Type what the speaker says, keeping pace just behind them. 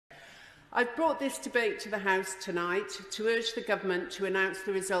I've brought this debate to the House tonight to urge the Government to announce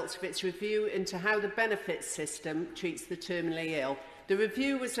the results of its review into how the benefits system treats the terminally ill. The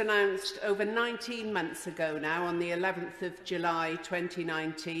review was announced over 19 months ago now, on the 11th of July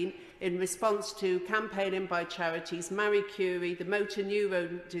 2019, in response to campaigning by charities Marie Curie, the Motor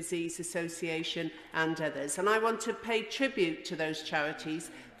Neurone Disease Association and others. And I want to pay tribute to those charities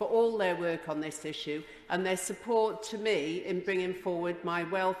for all their work on this issue and their support to me in bringing forward my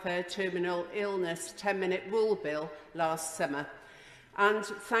welfare terminal illness 10-minute rule bill last summer. And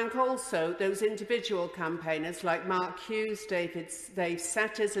thank also those individual campaigners like Mark Hughes, Dave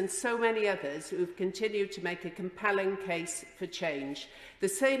Setters and so many others who have continued to make a compelling case for change. The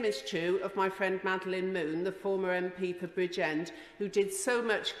same is true of my friend Madeleine Moon, the former MP for Bridgend, who did so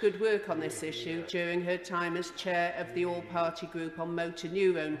much good work on this issue during her time as chair of the all-party group on motor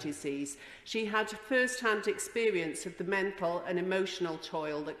neurone disease. She had first-hand experience of the mental and emotional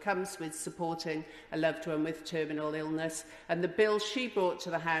toil that comes with supporting a loved one with terminal illness, and the bill she brought to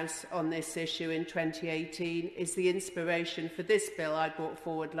the House on this issue in 2018 is the inspiration for this bill I brought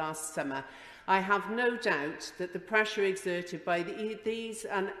forward last summer. I have no doubt that the pressure exerted by these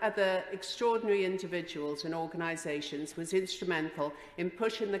and other extraordinary individuals and organisations was instrumental in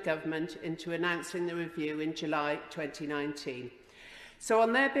pushing the Government into announcing the review in July 2019. So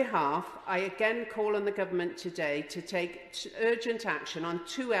on their behalf, I again call on the Government today to take urgent action on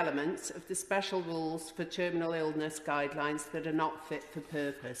two elements of the special rules for terminal illness guidelines that are not fit for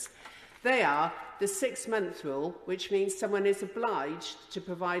purpose. They are the 6-month rule, which means someone is obliged to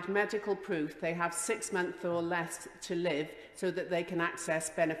provide medical proof they have 6 months or less to live so that they can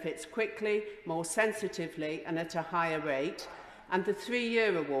access benefits quickly, more sensitively and at a higher rate, and the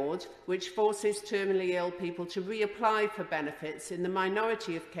 3-year award, which forces terminally ill people to reapply for benefits in the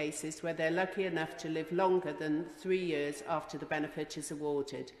minority of cases where they're lucky enough to live longer than 3 years after the benefit is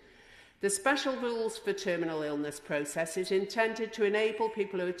awarded. The special rules for terminal illness process is intended to enable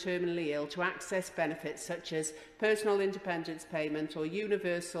people who are terminally ill to access benefits such as personal independence payment or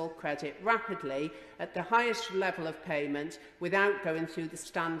universal credit rapidly at the highest level of payment without going through the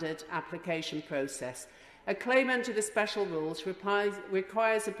standard application process. A claim under the special rules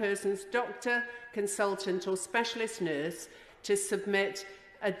requires a person's doctor, consultant or specialist nurse to submit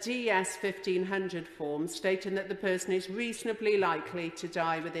a DS 1500 form stating that the person is reasonably likely to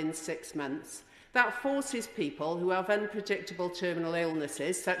die within 6 months. That forces people who have unpredictable terminal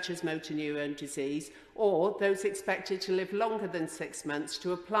illnesses, such as motor neurone disease, or those expected to live longer than 6 months,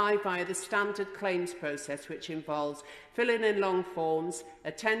 to apply via the standard claims process, which involves filling in long forms,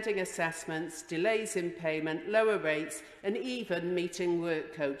 attending assessments, delays in payment, lower rates, and even meeting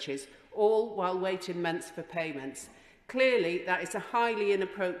work coaches, all while waiting months for payments. Clearly, that is highly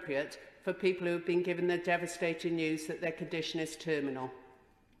inappropriate for people who have been given the devastating news that their condition is terminal.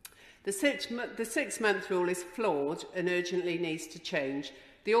 The 6-month rule is flawed and urgently needs to change.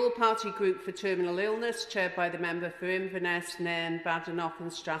 The all-party group for terminal illness, chaired by the member for Inverness, Nairn, Badenoch and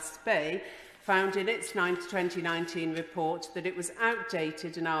Strathspey, found in its 2019 report that it was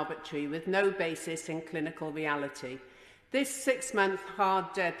outdated and arbitrary with no basis in clinical reality. This 6-month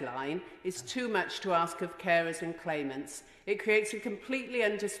hard deadline is too much to ask of carers and claimants. It creates a completely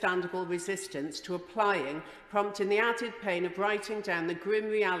understandable resistance to applying, prompting the added pain of writing down the grim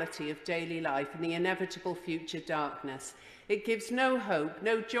reality of daily life and the inevitable future darkness. It gives no hope,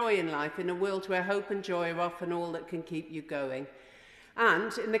 no joy in life in a world where hope and joy are often all that can keep you going.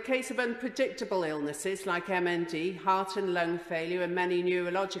 And in the case of unpredictable illnesses like MND, heart and lung failure and many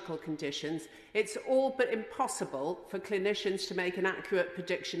neurological conditions, it's all but impossible for clinicians to make an accurate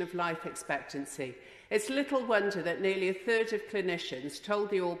prediction of life expectancy. It's little wonder that nearly a third of clinicians told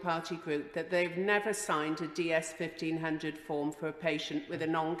the all-party group that they've never signed a DS 1500 form for a patient with a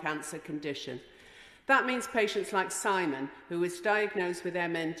non-cancer condition. That means patients like Simon, who was diagnosed with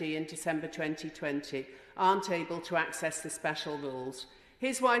MND in December 2020, aren't able to access the special rules.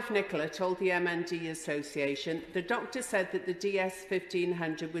 His wife Nicola told the MND Association the doctor said that the DS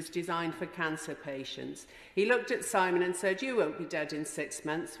 1500 was designed for cancer patients. He looked at Simon and said, "You won't be dead in 6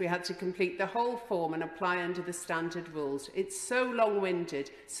 months." We had to complete the whole form and apply under the standard rules. It's so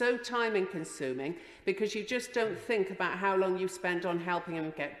long-winded, so time-consuming, because you just don't think about how long you spend on helping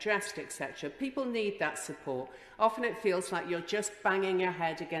them get dressed, etc. People need that support. Often it feels like you're just banging your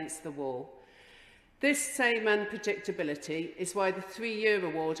head against the wall. This same unpredictability is why the 3-year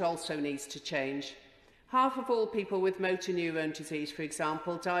award also needs to change. Half of all people with motor neurone disease, for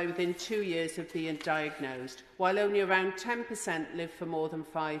example, die within 2 years of being diagnosed, while only around 10% live for more than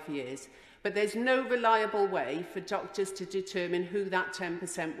 5 years. But there's no reliable way for doctors to determine who that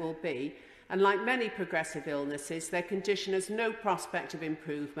 10% will be, and like many progressive illnesses, their condition has no prospect of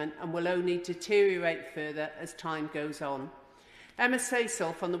improvement and will only deteriorate further as time goes on. Emma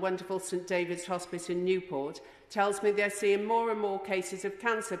Cecil from the wonderful St David's Hospice in Newport tells me they're seeing more and more cases of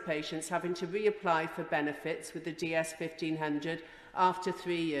cancer patients having to reapply for benefits with the DS 1500 after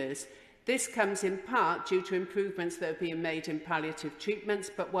 3 years. This comes in part due to improvements that are being made in palliative treatments,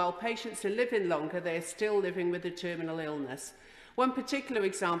 but while patients are living longer, they are still living with a terminal illness. One particular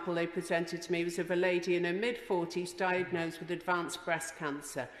example they presented to me was of a lady in her mid-40s diagnosed with advanced breast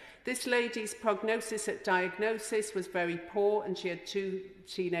cancer. This lady's prognosis at diagnosis was very poor and she had 2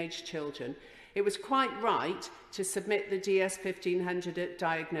 teenage children. It was quite right to submit the DS 1500 at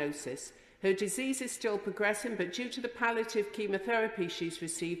diagnosis. Her disease is still progressing, but due to the palliative chemotherapy she's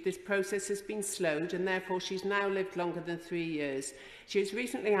received, this process has been slowed and therefore she's now lived longer than 3 years. She has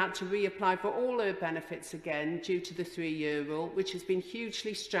recently had to reapply for all her benefits again due to the 3-year rule, which has been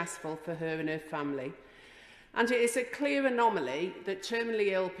hugely stressful for her and her family. And it is a clear anomaly that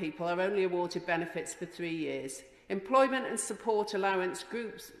terminally ill people are only awarded benefits for 3 years. Employment and support allowance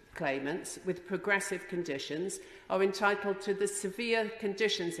groups claimants with progressive conditions are entitled to the severe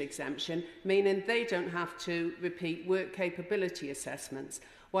conditions exemption, meaning they don't have to repeat work capability assessments,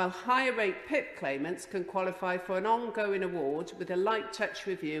 while higher rate PIP claimants can qualify for an ongoing award with a light touch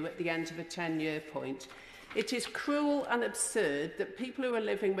review at the end of a 10-year point. It is cruel and absurd that people who are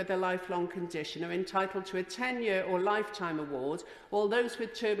living with a lifelong condition are entitled to a 10-year or lifetime award, while those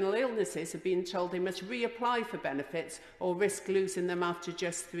with terminal illnesses are being told they must reapply for benefits or risk losing them after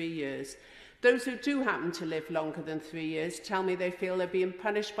just 3 years. Those who do happen to live longer than 3 years tell me they feel they're being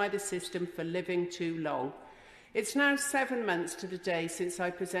punished by the system for living too long. It's now 7 months to the day since I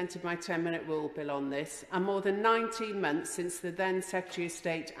presented my 10-minute rule bill on this, and more than 19 months since the then Secretary of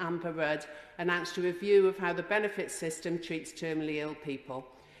State, Amber Rudd, announced a review of how the benefits system treats terminally ill people.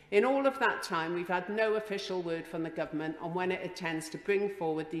 In all of that time, we've had no official word from the government on when it intends to bring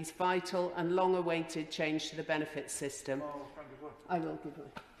forward these vital and long-awaited change to the benefits system. I will give way.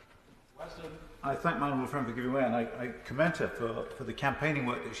 I thank my honourable friend for giving way, and I commend her for the campaigning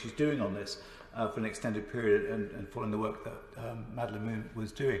work that she's doing on this for an extended period and following the work that Madeleine Moon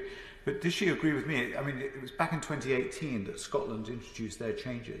was doing. But does she agree with me? I mean, it was back in 2018 that Scotland introduced their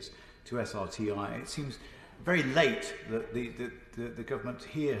changes to SRTI. It seems very late that the government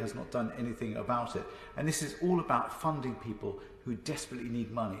here has not done anything about it. And this is all about funding people who desperately need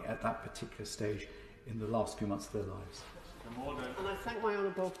money at that particular stage in the last few months of their lives. And I thank my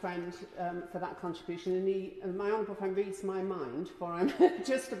honourable friend for that contribution. And my honourable friend reads my mind, for I'm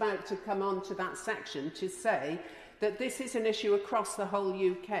just about to come on to that section to say that this is an issue across the whole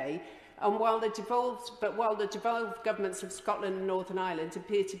UK. And while the devolved governments of Scotland and Northern Ireland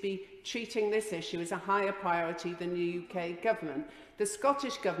appear to be treating this issue as a higher priority than the UK government, the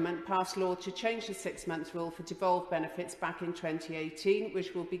Scottish government passed law to change the 6-month rule for devolved benefits back in 2018,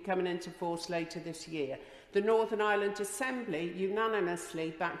 which will be coming into force later this year. The Northern Ireland Assembly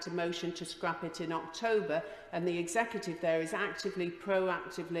unanimously backed a motion to scrap it in October, and the executive there is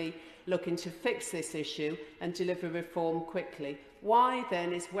proactively looking to fix this issue and deliver reform quickly. Why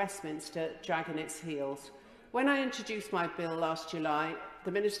then is Westminster dragging its heels? When I introduced my bill last July,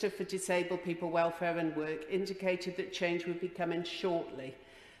 the Minister for Disabled People, Welfare and Work indicated that change would be coming shortly,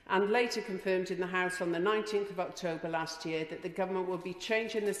 and later confirmed in the House on the 19th of October last year that the government will be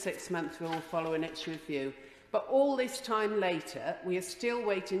changing the 6-month rule following its review. But all this time later, we are still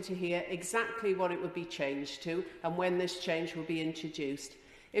waiting to hear exactly what it will be changed to and when this change will be introduced.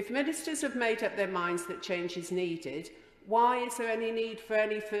 If ministers have made up their minds that change is needed, why is there any need for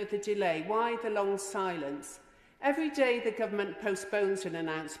any further delay? Why the long silence? Every day the government postpones an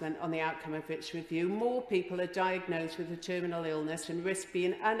announcement on the outcome of its review, more people are diagnosed with a terminal illness and risk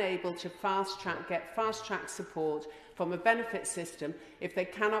being unable to get fast-track support from a benefit system if they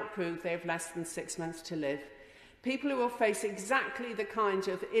cannot prove they have less than 6 months to live. People who will face exactly the kind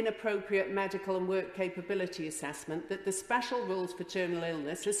of inappropriate medical and work capability assessment that the special rules for terminal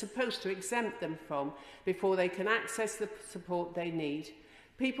illness are supposed to exempt them from before they can access the support they need.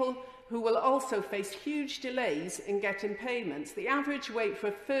 People who will also face huge delays in getting payments. The average wait for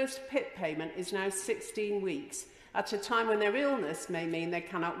a first PIP payment is now 16 weeks, at a time when their illness may mean they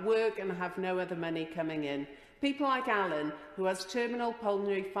cannot work and have no other money coming in. People like Alan, who has terminal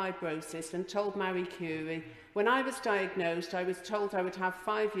pulmonary fibrosis, and told Marie Curie, "When I was diagnosed, I was told I would have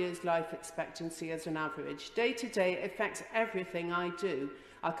 5 years life expectancy as an average. Day to day, it affects everything I do.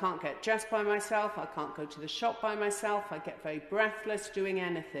 I can't get dressed by myself, I can't go to the shop by myself, I get very breathless doing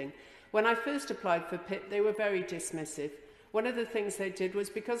anything." When I first applied for PIP, they were very dismissive. One of the things they did was,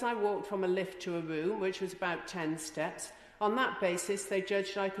 because I walked from a lift to a room, which was about 10 steps, On that basis, they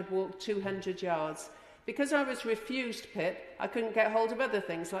judged I could walk 200 yards. Because I was refused PIP, I couldn't get hold of other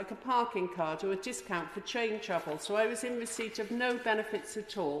things like a parking card or a discount for train travel, so I was in receipt of no benefits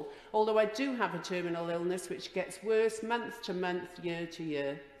at all, although I do have a terminal illness which gets worse month to month, year to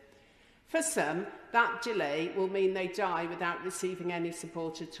year. For some, that delay will mean they die without receiving any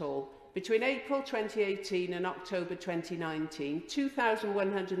support at all. Between April 2018 and October 2019,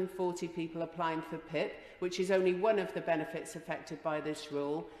 2,140 people applying for PIP, which is only one of the benefits affected by this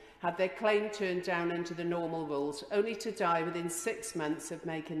rule, had their claim turned down under the normal rules, only to die within 6 months of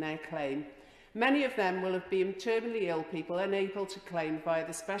making their claim. Many of them will have been terminally ill people unable to claim via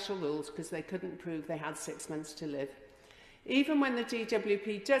the special rules because they couldn't prove they had 6 months to live. Even when the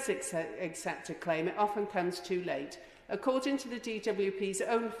DWP does accept a claim, it often comes too late. According to the DWP's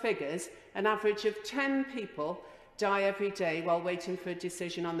own figures, an average of 10 people die every day while waiting for a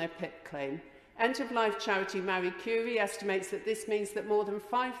decision on their PIP claim. End-of-life charity Marie Curie estimates that this means that more than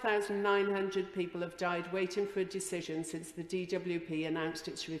 5,900 people have died waiting for a decision since the DWP announced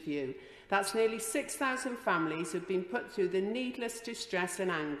its review. That's nearly 6,000 families who've been put through the needless distress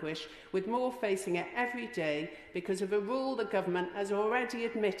and anguish, with more facing it every day because of a rule the government has already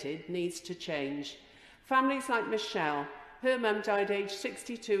admitted needs to change. Families like Michelle, her mum died aged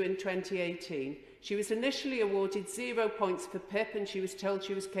 62 in 2018. She was initially awarded 0 points for PIP and she was told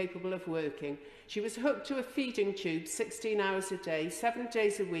she was capable of working. She was hooked to a feeding tube 16 hours a day, 7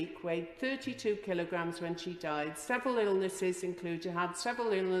 days a week, weighed 32 kilograms when she died. Had several illnesses including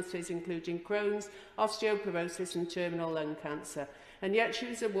Crohn's, osteoporosis and terminal lung cancer. And yet she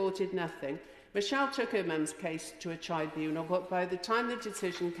was awarded nothing. Michelle took her mum's case to a tribunal, but by the time the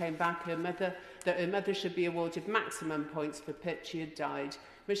decision came back that her mother should be awarded maximum points for PIP, she had died.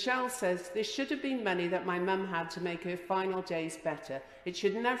 Michelle says, "This should have been money that my mum had to make her final days better. It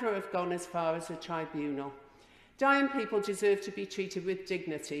should never have gone as far as a tribunal." Dying people deserve to be treated with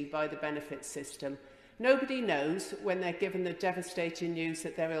dignity by the benefits system. Nobody knows, when they're given the devastating news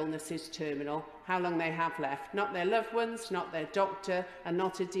that their illness is terminal, how long they have left. Not their loved ones, not their doctor, and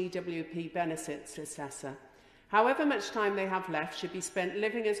not a DWP benefits assessor. However much time they have left should be spent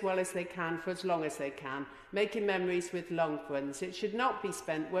living as well as they can for as long as they can, making memories with loved ones. It should not be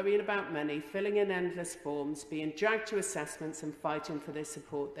spent worrying about money, filling in endless forms, being dragged to assessments and fighting for the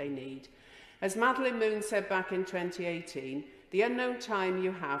support they need. As Madeleine Moon said back in 2018, the unknown time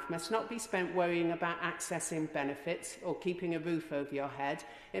you have must not be spent worrying about accessing benefits or keeping a roof over your head.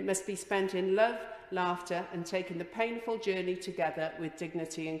 It must be spent in love, laughter and taking the painful journey together with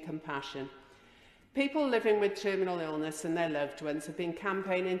dignity and compassion. People living with terminal illness and their loved ones have been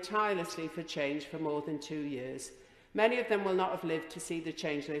campaigning tirelessly for change for more than 2 years. Many of them will not have lived to see the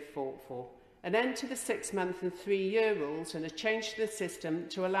change they've fought for. An end to the 6-month and 3-year rules and a change to the system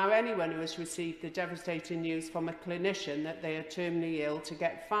to allow anyone who has received the devastating news from a clinician that they are terminally ill to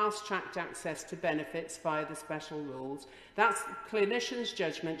get fast-tracked access to benefits via the special rules. That clinician's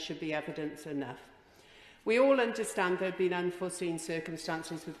judgment should be evidence enough. We all understand there have been unforeseen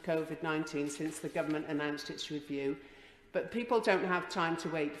circumstances with COVID-19 since the government announced its review, but people don't have time to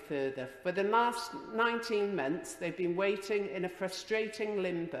wait further. For the last 19 months, they've been waiting in a frustrating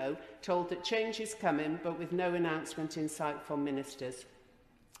limbo, told that change is coming, but with no announcement in sight from ministers.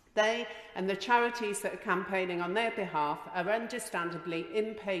 They and the charities that are campaigning on their behalf are understandably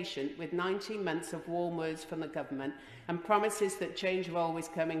impatient with 19 months of warm words from the government and promises that change are always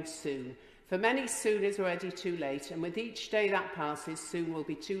coming soon. For many, soon is already too late, and with each day that passes, soon will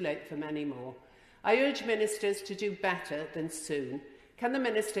be too late for many more. I urge ministers to do better than soon. Can the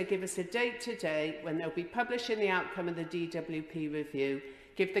Minister give us a date today when they'll be publishing the outcome of the DWP review,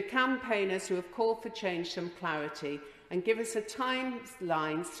 give the campaigners who have called for change some clarity, and give us a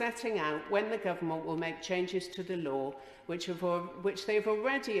timeline setting out when the government will make changes to the law which they've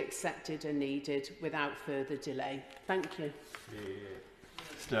already accepted are needed without further delay. Thank you.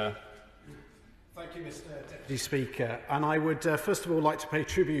 Thank you, Mr Deputy Speaker. And I would first of all like to pay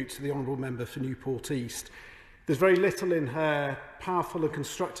tribute to the Honourable Member for Newport East. There's very little in her powerful and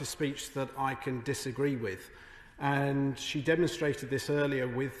constructive speech that I can disagree with. And she demonstrated this earlier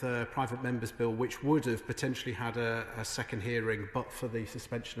with the Private Members Bill, which would have potentially had a second hearing, but for the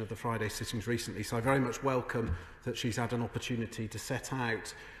suspension of the Friday sittings recently. So I very much welcome that she's had an opportunity to set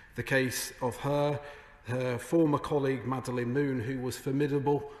out the case of her former colleague, Madeleine Moon, who was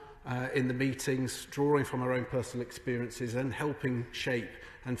formidable in the meetings, drawing from our own personal experiences and helping shape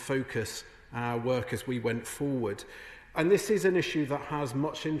and focus our work as we went forward. And this is an issue that has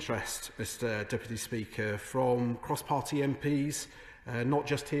much interest, Mr Deputy Speaker, from cross-party MPs, not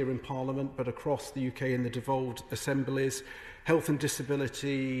just here in Parliament, but across the UK in the devolved assemblies, health and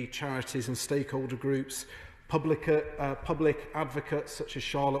disability, charities and stakeholder groups, Public advocates such as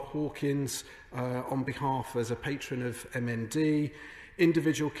Charlotte Hawkins on behalf as a patron of MND,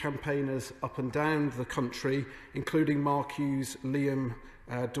 individual campaigners up and down the country, including Mark Hughes, Liam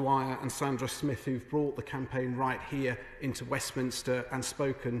Dwyer and Sandra Smith, who've brought the campaign right here into Westminster and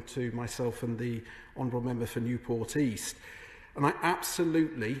spoken to myself and the Honourable Member for Newport East. And I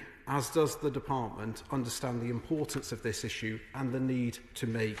absolutely, as does the department, understand the importance of this issue and the need to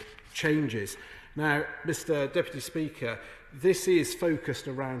make changes. Now, Mr Deputy Speaker, this is focused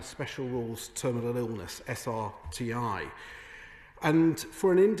around special rules terminal illness, SRTI. And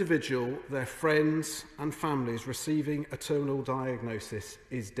for an individual, their friends and families receiving a terminal diagnosis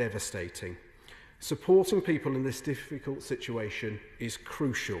is devastating. Supporting people in this difficult situation is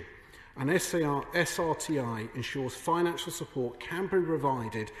crucial. And SRTI ensures financial support can be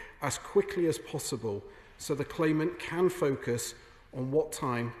provided as quickly as possible so the claimant can focus on what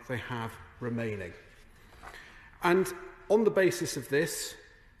time they have remaining. And on the basis of this,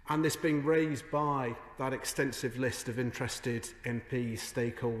 and this being raised by that extensive list of interested MPs,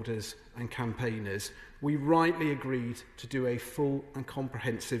 stakeholders and campaigners, we rightly agreed to do a full and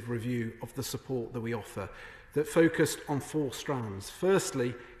comprehensive review of the support that we offer that focused on 4 strands.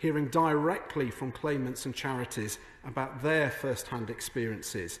 Firstly, hearing directly from claimants and charities about their first-hand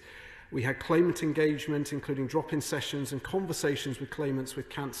experiences. We had claimant engagement, including drop-in sessions and conversations with claimants with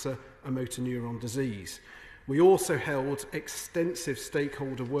cancer and motor neuron disease. We also held extensive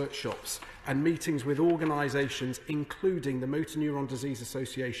stakeholder workshops and meetings with organisations including the Motor Neuron Disease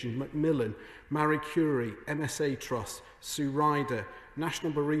Association, Macmillan, Marie Curie, MSA Trust, Sue Ryder,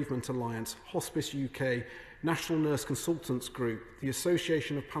 National Bereavement Alliance, Hospice UK, National Nurse Consultants Group, the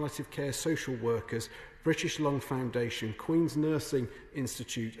Association of Palliative Care Social Workers, British Lung Foundation, Queen's Nursing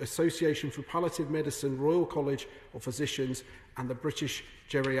Institute, Association for Palliative Medicine, Royal College of Physicians and the British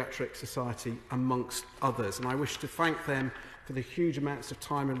Geriatric Society, amongst others. And I wish to thank them for the huge amounts of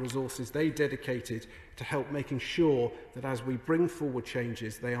time and resources they dedicated to help making sure that as we bring forward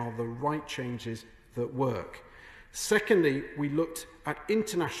changes, they are the right changes that work. Secondly, we looked at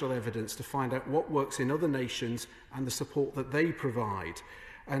international evidence to find out what works in other nations and the support that they provide.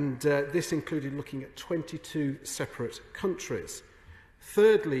 And this included looking at 22 separate countries.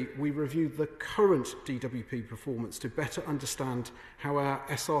 Thirdly, we reviewed the current DWP performance to better understand how our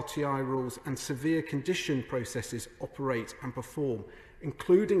SRTI rules and severe condition processes operate and perform,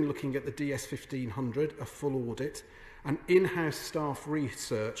 including looking at the DS 1500, a full audit, an in-house staff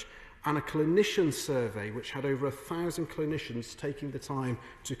research, and a clinician survey which had over 1,000 clinicians taking the time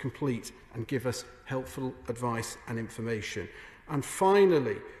to complete and give us helpful advice and information. And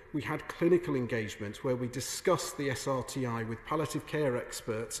finally, we had clinical engagement where we discussed the SRTI with palliative care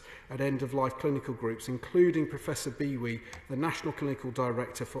experts at end-of-life clinical groups, including Professor Biwi, the National Clinical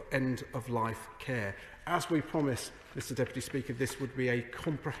Director for End-of-Life Care. As we promised, Mr Deputy Speaker, this would be a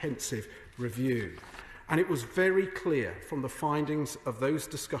comprehensive review. And it was very clear from the findings of those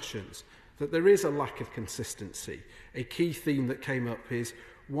discussions that there is a lack of consistency. A key theme that came up is,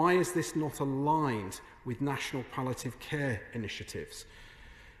 why is this not aligned with national palliative care initiatives?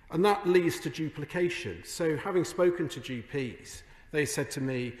 And that leads to duplication. So having spoken to GPs, they said to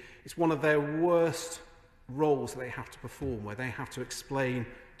me, it's one of their worst roles that they have to perform, where they have to explain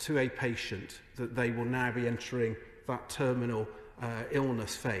to a patient that they will now be entering that terminal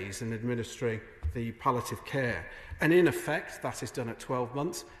illness phase and administering the palliative care. And in effect, that is done at 12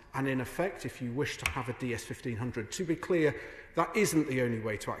 months. And in effect, if you wish to have a DS 1500, to be clear, that isn't the only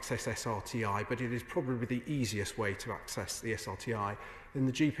way to access SRTI, but it is probably the easiest way to access the SRTI. Then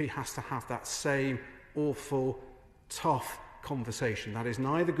the GP has to have that same awful, tough conversation. That is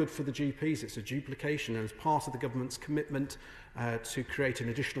neither good for the GPs, it's a duplication, and as part of the government's commitment to create an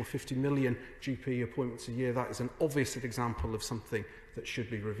additional 50 million GP appointments a year, that is an obvious example of something that should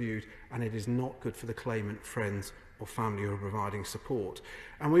be reviewed, and it is not good for the claimant, friends or family who are providing support.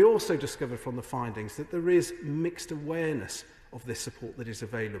 And we also discovered from the findings that there is mixed awareness of this support that is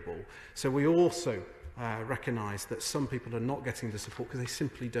available. So we also recognise that some people are not getting the support because they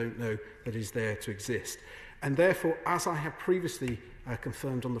simply don't know that it is there to exist. And therefore, as I have previously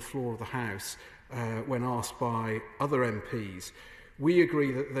confirmed on the floor of the House when asked by other MPs, we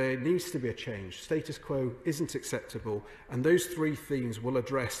agree that there needs to be a change. Status quo isn't acceptable, and those 3 themes will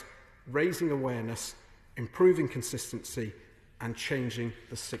address raising awareness, improving consistency and changing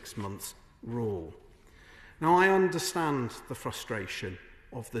the 6 months rule. Now, I understand the frustration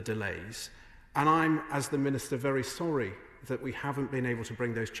of the delays, and I'm, as the Minister, very sorry that we haven't been able to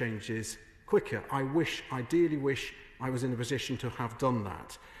bring those changes quicker. I ideally wish I was in a position to have done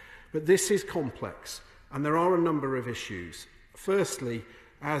that. But this is complex, and there are a number of issues. Firstly,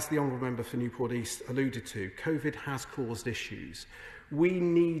 as the Honourable Member for Newport East alluded to, COVID has caused issues. We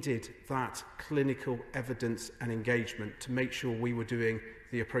needed that clinical evidence and engagement to make sure we were doing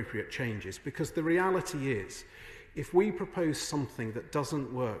the appropriate changes, because the reality is, if we propose something that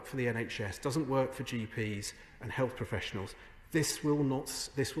doesn't work for the NHS, doesn't work for GPs and health professionals, this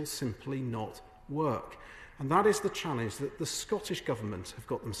will simply not work. And that is the challenge that the Scottish Government have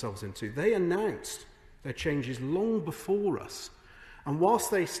got themselves into. They announced their changes long before us. And whilst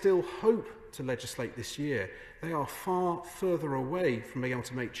they still hope to legislate this year, they are far further away from being able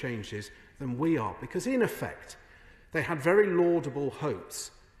to make changes than we are. Because in effect, they had very laudable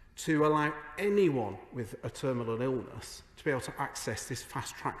hopes to allow anyone with a terminal illness to be able to access this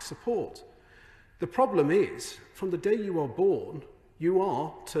fast-track support. The problem is, from the day you are born, you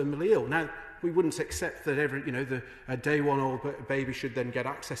are terminally ill. Now, we wouldn't accept that a day one old baby should then get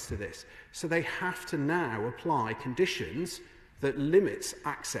access to this. So they have to now apply conditions that limits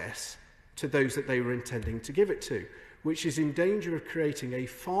access to those that they were intending to give it to, which is in danger of creating a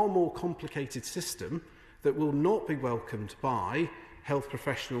far more complicated system that will not be welcomed by health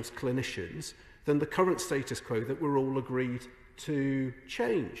professionals, clinicians, than the current status quo that we're all agreed to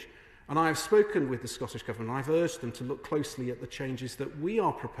change. And I have spoken with the Scottish Government, and I've urged them to look closely at the changes that we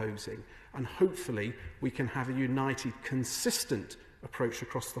are proposing, and hopefully we can have a united, consistent approach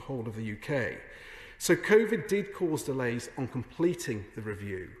across the whole of the UK. So COVID did cause delays on completing the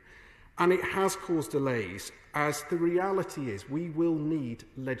review, and it has caused delays, as the reality is we will need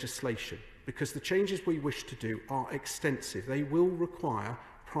legislation, because the changes we wish to do are extensive. They will require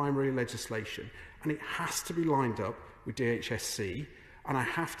primary legislation, and it has to be lined up with DHSC, and I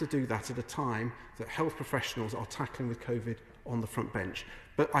have to do that at a time that health professionals are tackling the COVID on the front bench.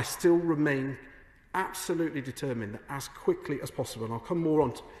 But I still remain absolutely determined that as quickly as possible, and I'll come more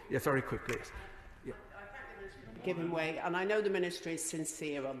on to very quickly. Yeah. Giving way, and I know the Minister is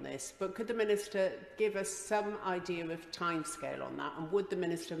sincere on this, but could the Minister give us some idea of timescale on that, and would the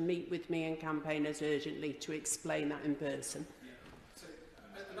Minister meet with me and campaigners urgently to explain that in person?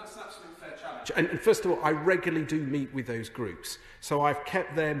 And that's an absolute fair challenge. And first of all, I regularly do meet with those groups, so I've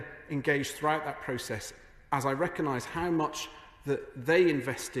kept them engaged throughout that process, as I recognise how much that they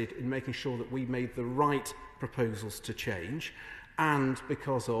invested in making sure that we made the right proposals to change. And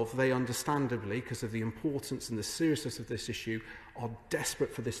because they understandably, because of the importance and the seriousness of this issue, are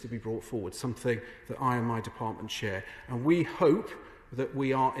desperate for this to be brought forward, something that I and my department share. And we hope that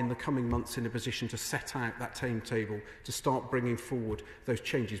we are in the coming months in a position to set out that timetable to start bringing forward those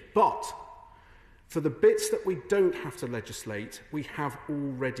changes. But for the bits that we don't have to legislate, we have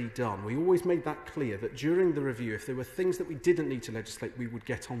already done. We always made that clear that during the review, if there were things that we didn't need to legislate, we would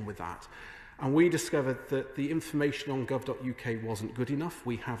get on with that. And we discovered that the information on gov.uk wasn't good enough.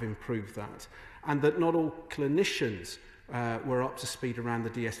 We have improved that. And that not all clinicians were up to speed around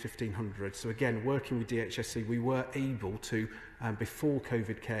the DS 1500. So again, working with DHSC, we were able to, before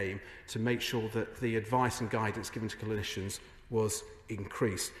COVID came, to make sure that the advice and guidance given to clinicians was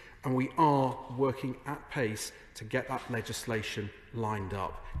increased. And we are working at pace to get that legislation lined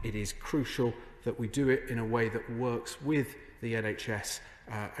up. It is crucial that we do it in a way that works with the NHS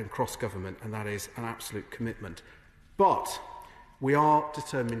and cross-government, and that is an absolute commitment. But we are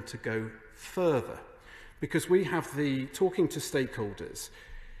determined to go further, because we have talking to stakeholders,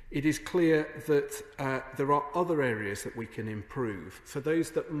 it is clear that there are other areas that we can improve for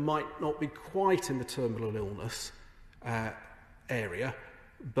those that might not be quite in the terminal illness area,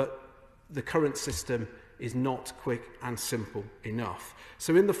 but the current system is not quick and simple enough.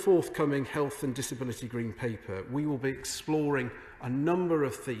 So in the forthcoming Health and Disability Green Paper, we will be exploring a number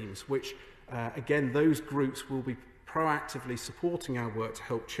of themes which, again, those groups will be proactively supporting our work to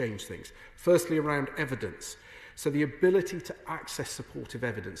help change things. Firstly, around evidence. So the ability to access supportive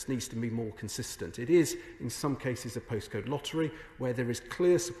evidence needs to be more consistent. It is, in some cases, a postcode lottery where there is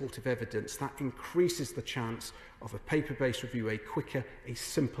clear supportive evidence that increases the chance of a paper-based review, a quicker, a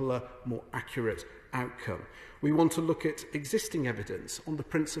simpler, more accurate outcome. We want to look at existing evidence on the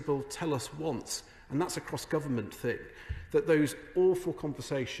principle tell us once, and that's a cross-government thing, that those awful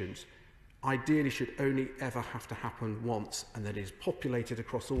conversations ideally should only ever have to happen once, and that is populated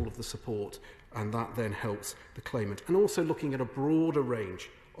across all of the support, and that then helps the claimant. And also looking at a broader range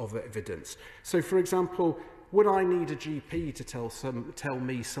of evidence. So, for example, would I need a GP to tell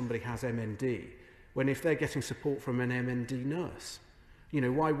me somebody has MND, when if they're getting support from an MND nurse? You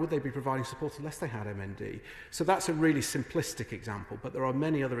know, why would they be providing support unless they had MND? So that's a really simplistic example, but there are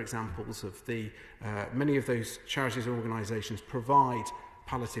many other examples of many of those charities and organisations provide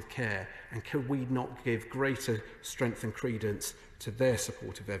palliative care, and could we not give greater strength and credence to their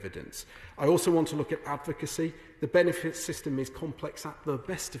supportive evidence? I also want to look at advocacy. The benefits system is complex at the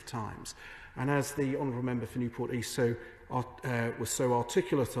best of times, and as the Honourable Member for Newport East was so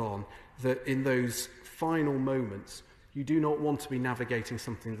articulate on, that in those final moments you do not want to be navigating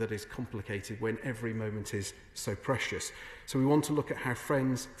something that is complicated when every moment is so precious. So we want to look at how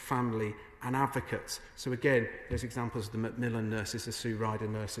friends, family and advocates, so again, there's examples of the Macmillan nurses, the Sue Ryder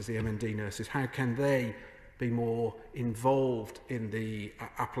nurses, the MND nurses, how can they be more involved in the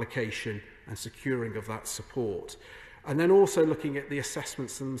application and securing of that support? And then also looking at the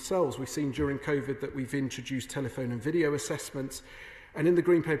assessments themselves. We've seen during COVID that we've introduced telephone and video assessments. And in the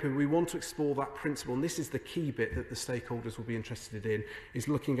Green Paper, we want to explore that principle, and this is the key bit that the stakeholders will be interested in, is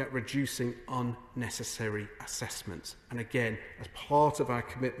looking at reducing unnecessary assessments. And again, as part of our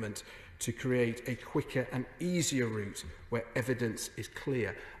commitment to create a quicker and easier route where evidence is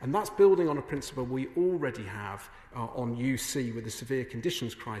clear. And that's building on a principle we already have on UC with the severe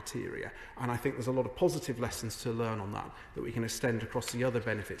conditions criteria. And I think there's a lot of positive lessons to learn on that we can extend across the other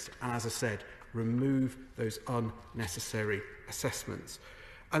benefits. And as I said, remove those unnecessary assessments.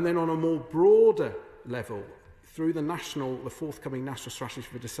 And then on a more broader level, through the forthcoming National Strategy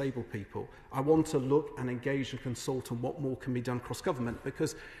for Disabled People, I want to look and engage and consult on what more can be done cross-government,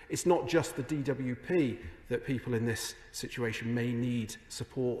 because it's not just the DWP that people in this situation may need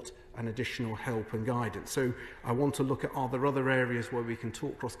support and additional help and guidance. So I want to look at, are there other areas where we can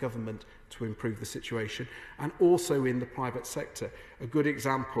talk cross-government to improve the situation, and also in the private sector. A good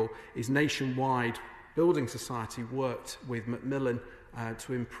example is Nationwide Building Society worked with Macmillan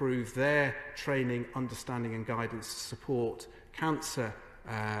to improve their training, understanding and guidance to support cancer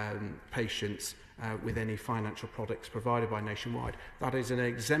patients with any financial products provided by Nationwide. That is an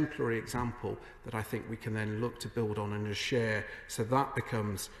exemplary example that I think we can then look to build on and share, so that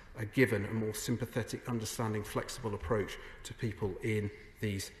becomes a given, a more sympathetic, understanding, flexible approach to people in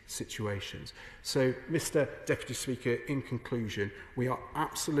these situations. So, Mr. Deputy Speaker, in conclusion, we are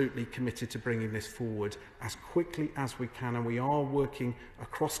absolutely committed to bringing this forward as quickly as we can, and we are working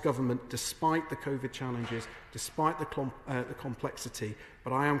across government despite the COVID challenges, despite the complexity,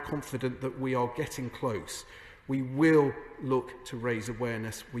 but I am confident that we are getting close. We will look to raise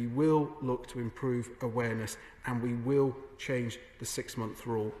awareness, we will look to improve awareness, and we will change the 6-month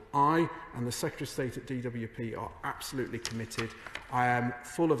rule. I and the Secretary of State at DWP are absolutely committed. I am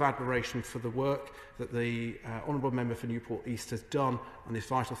full of admiration for the work that the Honourable Member for Newport East has done on this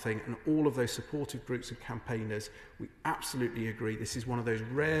vital thing, and all of those supportive groups and campaigners. We absolutely agree this is one of those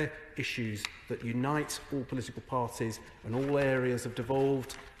rare issues that unites all political parties and all areas of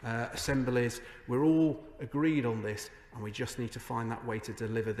devolved assemblies. We're all agreed on this, and we just need to find that way to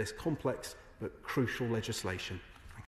deliver this complex but crucial legislation.